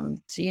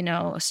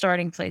 To, a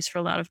starting place for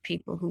a lot of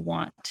people who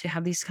want to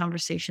have these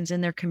conversations in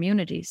their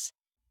communities.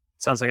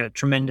 Sounds like a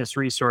tremendous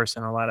resource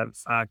and a lot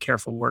of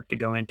careful work to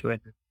go into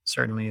it.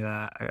 Certainly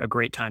a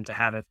great time to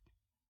have it.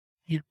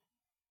 Yeah.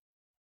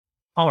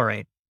 All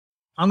right.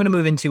 I'm going to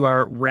move into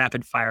our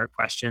rapid fire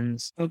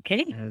questions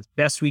Okay. as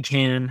best we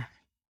can.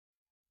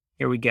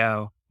 Here we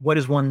go. What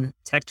is one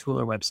tech tool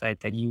or website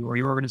that you or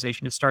your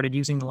organization has started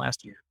using the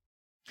last year?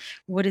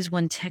 What is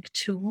one tech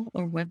tool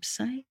or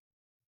website?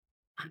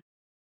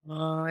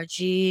 Oh,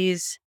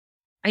 geez.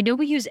 I know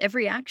we use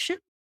Every Action.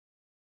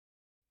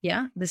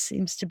 Yeah, this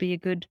seems to be a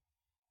good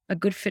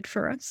fit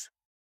for us.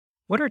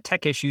 What are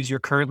tech issues you're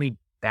currently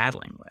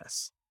battling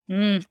with?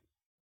 Mm.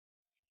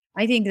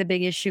 I think the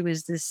big issue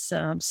is this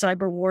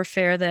cyber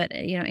warfare that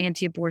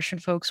anti-abortion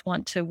folks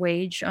want to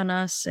wage on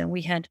us, and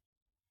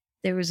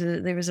there was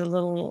a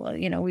little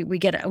we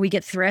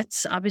get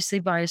threats obviously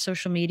via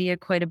social media.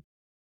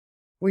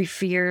 We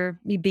fear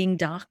me being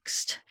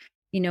doxxed.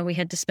 We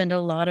had to spend a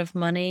lot of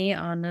money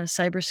on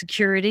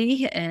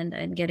cybersecurity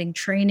and getting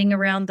training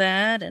around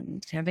that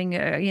and having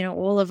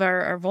all of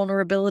our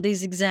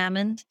vulnerabilities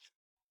examined.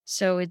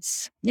 So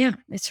it's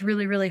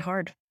really really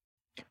hard.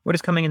 What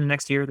is coming in the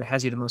next year that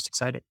has you the most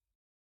excited?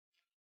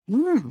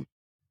 Mm.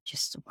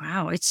 Just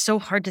wow, it's so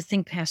hard to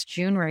think past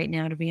June right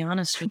now, to be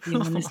honest with you,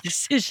 when this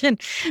decision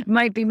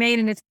might be made,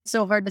 and it's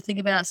so hard to think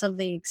about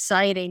something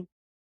exciting.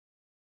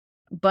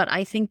 But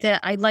I think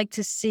that I'd like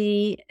to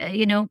see,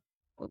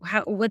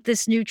 how what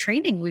this new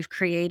training we've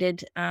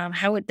created,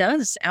 how it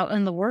does out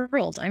in the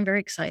world. I'm very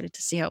excited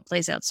to see how it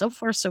plays out. So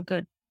far, so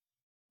good.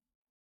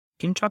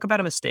 Can you talk about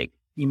a mistake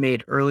you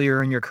made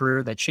earlier in your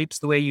career that shapes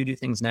the way you do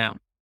things now?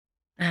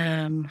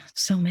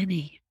 So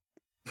many.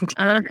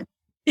 Uh,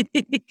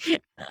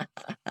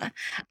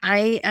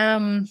 I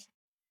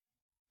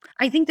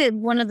I think that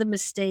one of the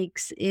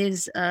mistakes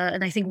is,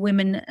 and I think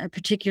women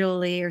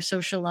particularly are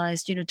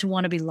socialized, to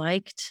want to be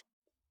liked,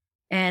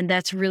 and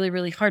that's really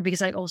really hard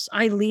because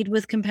I lead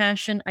with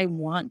compassion. I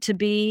want to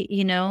be,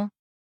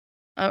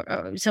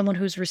 someone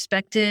who's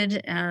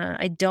respected.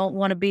 I don't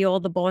want to be all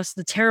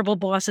the terrible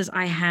bosses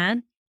I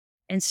had,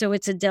 and so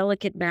it's a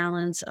delicate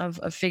balance of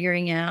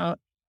figuring out,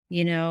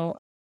 you know,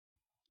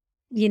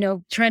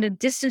 trying to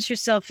distance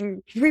yourself,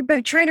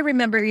 trying to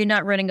remember you're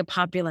not running a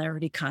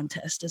popularity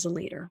contest as a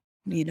leader,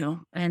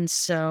 and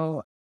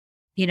so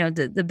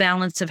the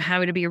balance of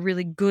how to be a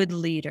really good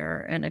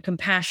leader and a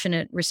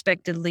compassionate,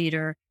 respected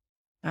leader,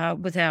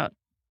 without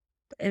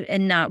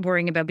and not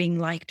worrying about being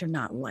liked or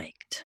not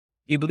liked.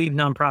 Do you believe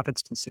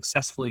nonprofits can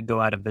successfully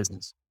go out of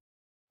business?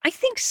 I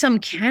think some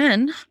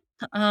can.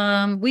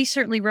 We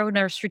certainly wrote in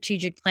our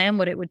strategic plan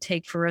what it would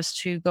take for us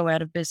to go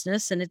out of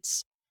business, and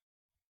it's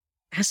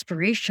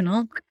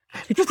aspirational.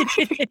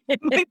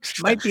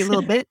 Might be a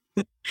little bit.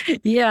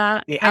 Yeah,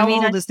 Okay, I how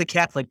mean, old is the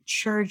Catholic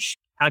Church?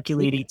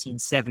 Calculate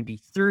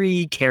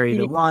 1873, carry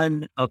the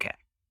one. Okay.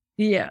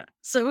 yeah.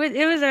 So it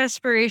was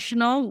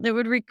aspirational. It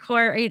would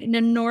require an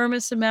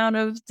enormous amount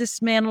of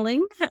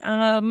dismantling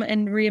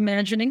and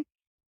reimagining.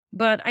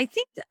 But I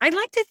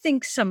like to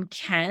think some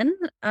can.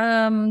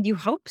 You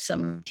hope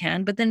some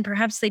can, but then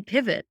perhaps they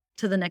pivot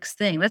to the next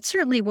thing. That's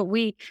certainly what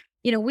we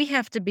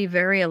have to be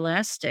very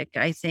elastic,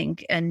 I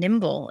think, and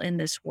nimble in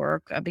this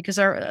work, because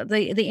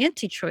the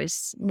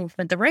anti-choice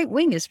movement, the right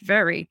wing, is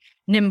very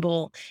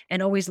nimble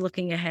and always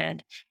looking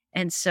ahead.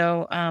 And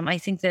so I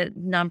think that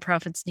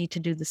nonprofits need to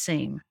do the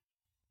same.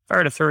 If I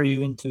were to throw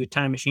you into a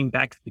time machine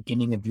back to the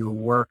beginning of your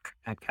work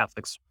at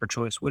Catholics for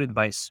Choice, what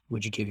advice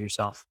would you give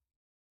yourself?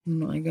 Oh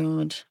my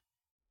God.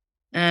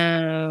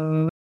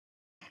 Uh,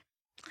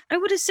 I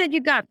would have said,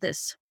 "You got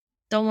this.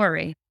 Don't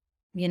worry."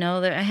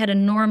 That I had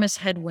enormous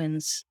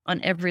headwinds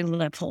on every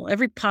level,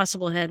 every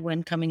possible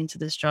headwind coming into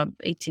this job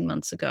 18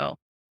 months ago.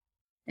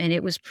 And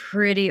it was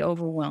pretty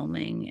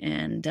overwhelming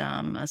and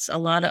a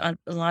lot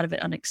of it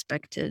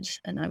unexpected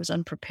and I was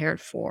unprepared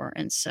for.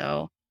 And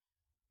so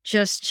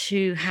just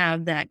to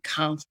have that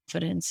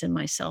confidence in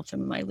myself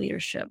and my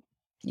leadership,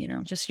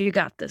 just you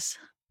got this.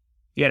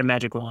 If you had a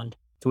magic wand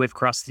to wave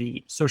across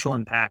the social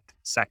impact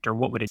sector,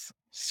 what would it?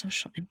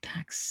 Social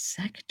impact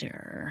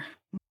sector.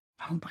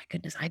 Oh my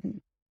goodness. I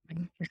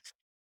just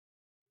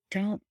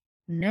don't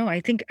know. I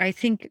think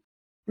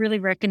really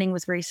reckoning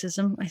with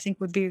racism, I think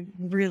would be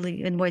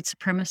really, in white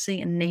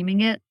supremacy, and naming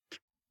it,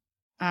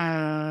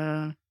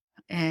 uh,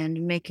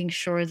 and making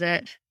sure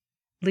that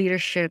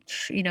leadership,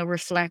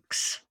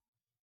 reflects,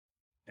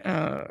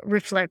 the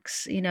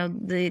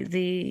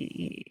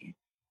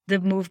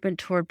movement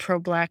toward pro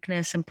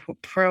blackness and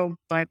pro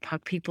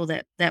BIPOC people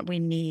that we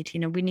need.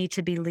 We need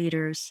to be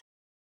leaders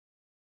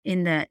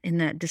in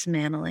that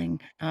dismantling,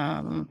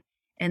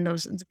 and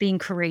those being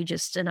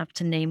courageous enough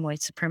to name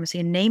white supremacy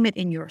and name it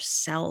in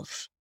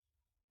yourself.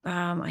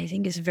 I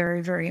think is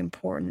very very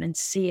important, and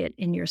see it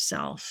in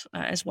yourself,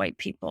 as white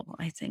people.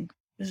 I think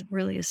is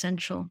really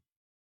essential.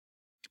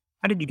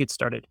 How did you get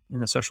started in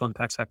the social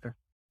impact sector?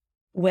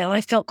 Well,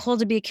 I felt called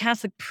to be a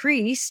Catholic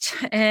priest,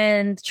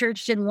 and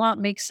church didn't want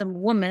me 'cause I'm a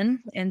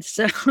woman, and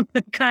so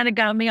it kind of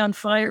got me on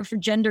fire for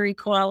gender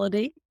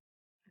equality.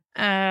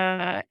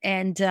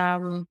 And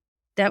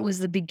That was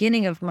the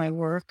beginning of my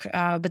work.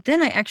 But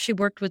then I actually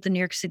worked with the New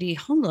York City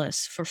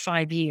homeless for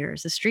 5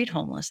 years, the street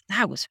homeless.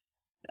 That was,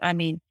 I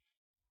mean,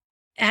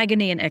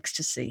 agony and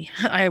ecstasy,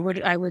 I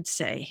would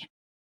say.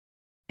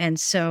 And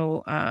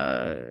so,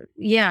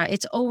 yeah,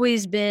 it's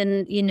always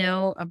been,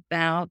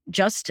 about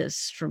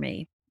justice for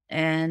me.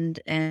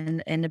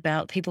 and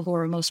about people who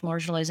are most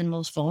marginalized and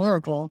most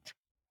vulnerable,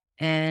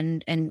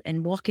 and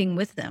walking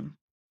with them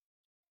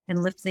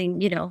and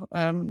lifting,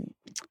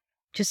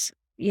 just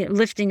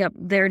lifting up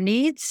their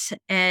needs,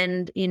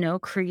 and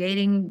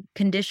creating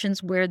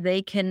conditions where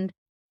they can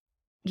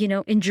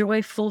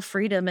enjoy full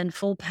freedom and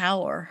full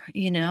power,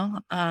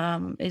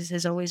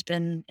 has always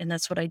been, and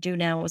that's what I do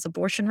now with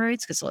abortion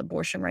rights, because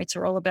abortion rights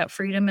are all about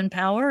freedom and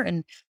power,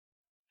 and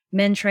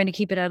men trying to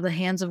keep it out of the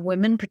hands of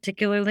women,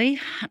 particularly,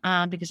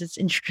 because it's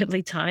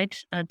intricately tied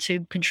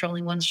to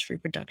controlling one's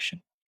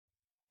reproduction.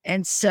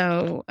 And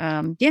so,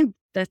 yeah,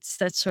 that's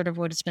sort of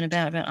what it's been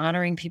about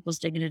honoring people's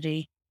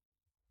dignity,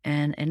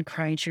 and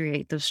trying to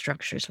create those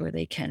structures where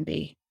they can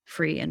be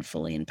free and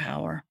fully in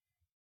power.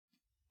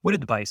 What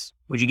advice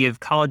would you give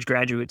college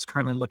graduates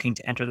currently looking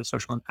to enter the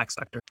social impact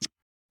sector?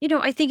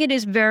 I think it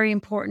is very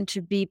important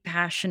to be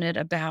passionate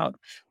about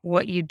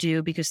what you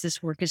do, because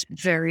this work is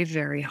very,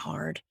 very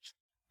hard.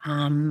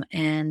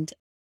 And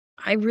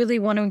I really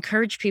want to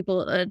encourage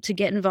people to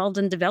get involved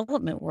in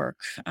development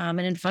work,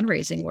 and in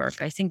fundraising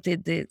work. I think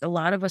that a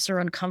lot of us are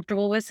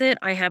uncomfortable with it.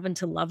 I happen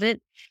to love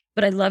it,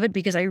 but I love it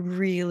because I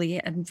really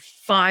am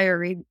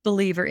fiery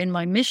believer in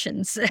my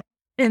missions.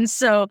 And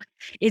so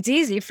it's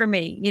easy for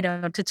me,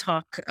 to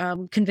talk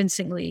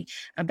convincingly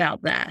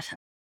about that.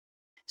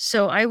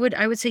 So I would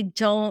say,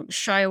 don't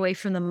shy away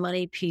from the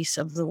money piece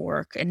of the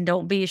work, and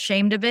don't be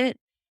ashamed of it.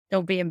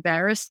 Don't be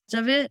embarrassed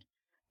of it.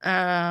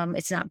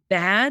 It's not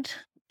bad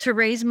to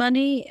raise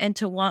money and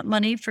to want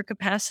money for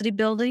capacity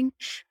building.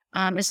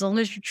 As long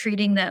as you're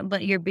treating that,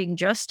 but you're being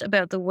just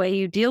about the way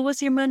you deal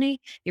with your money,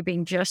 you're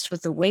being just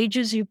with the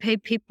wages you pay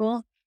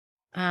people,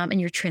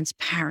 and you're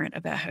transparent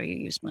about how you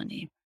use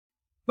money.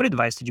 What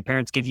advice did your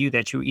parents give you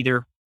that you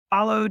either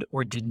followed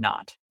or did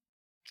not?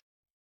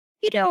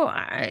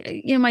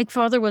 My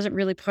father wasn't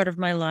really part of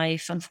my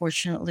life,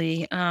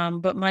 unfortunately.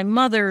 But my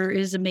mother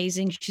is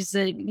amazing. She's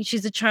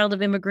a child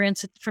of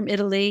immigrants from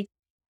Italy.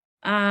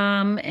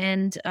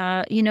 And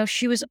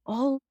she was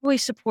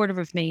always supportive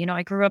of me.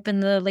 I grew up in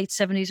the late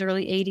 70s,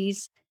 early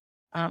 80s.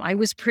 I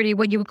was pretty,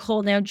 what you would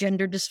call now,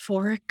 gender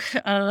dysphoric,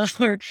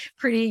 or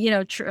pretty,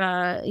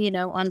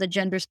 on the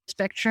gender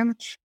spectrum.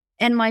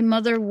 And my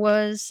mother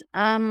was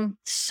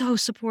so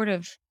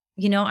supportive.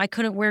 I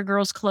couldn't wear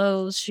girls'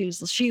 clothes.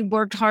 She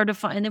worked hard to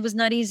find, and it was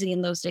not easy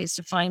in those days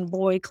to find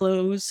boy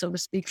clothes, so to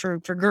speak, for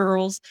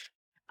girls.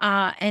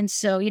 And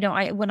so,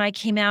 when I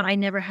came out, I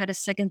never had a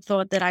second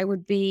thought that I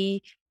would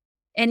be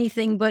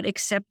anything but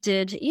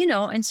accepted,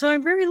 and so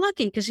I'm very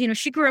lucky because,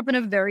 she grew up in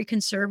a very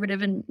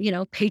conservative and,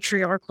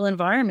 patriarchal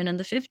environment in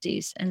the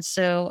 50s. And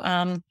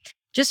so,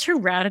 just her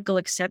radical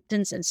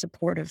acceptance and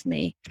support of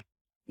me,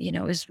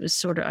 was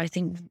sort of, I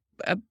think,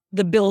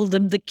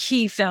 the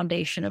key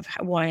foundation of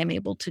why I'm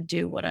able to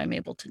do what I'm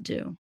able to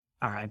do.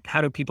 All right.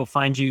 How do people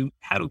find you?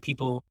 How do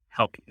people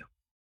help you?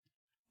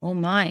 Oh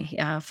my,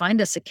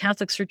 find us at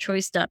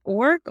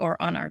catholicsforchoice.org,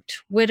 or on our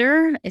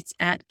Twitter. It's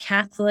at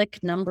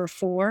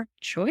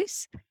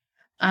Catholic4choice.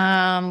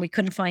 We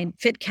couldn't find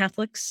fit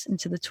Catholics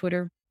into the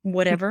Twitter,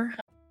 whatever.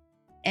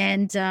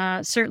 And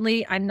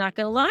certainly, I'm not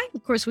going to lie.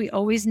 Of course, we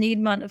always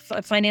need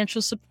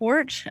financial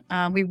support.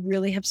 We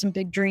really have some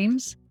big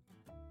dreams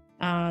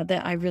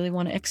that I really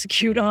want to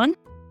execute on.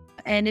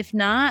 And if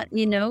not,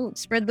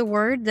 spread the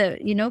word that,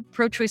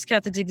 pro-choice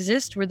Catholics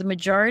exist. We're the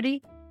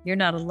majority. You're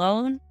not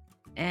alone.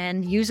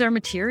 And use our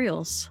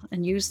materials,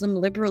 and use them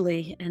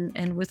liberally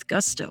and with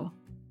gusto.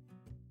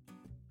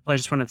 Well, I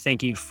just want to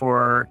thank you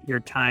for your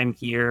time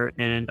here,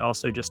 and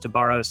also just to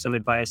borrow some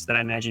advice that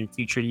I imagine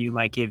future you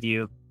might give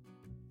you.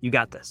 You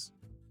got this.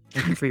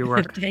 Thank you for your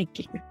work. Thank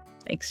you.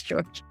 Thanks,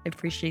 George. I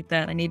appreciate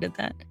that. I needed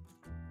that.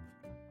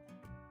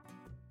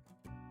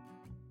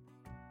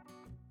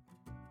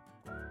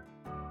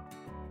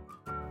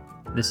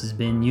 This has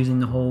been Using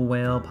the Whole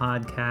Whale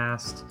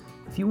podcast.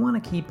 If you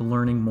want to keep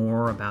learning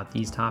more about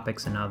these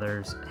topics and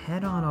others,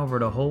 head on over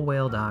to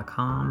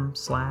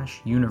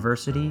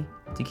wholewhale.com/university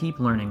to keep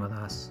learning with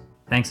us.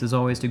 Thanks as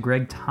always to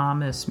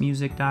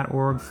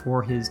GregThomasMusic.org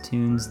for his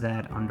tunes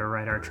that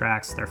underwrite our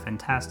tracks. They're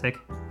fantastic.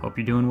 Hope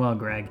you're doing well,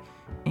 Greg.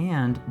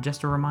 And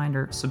just a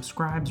reminder,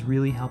 subscribes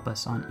really help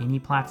us on any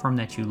platform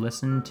that you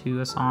listen to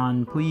us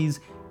on.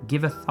 Please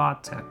give a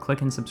thought to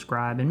click and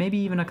subscribe, and maybe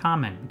even a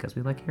comment, because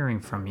we like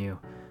hearing from you.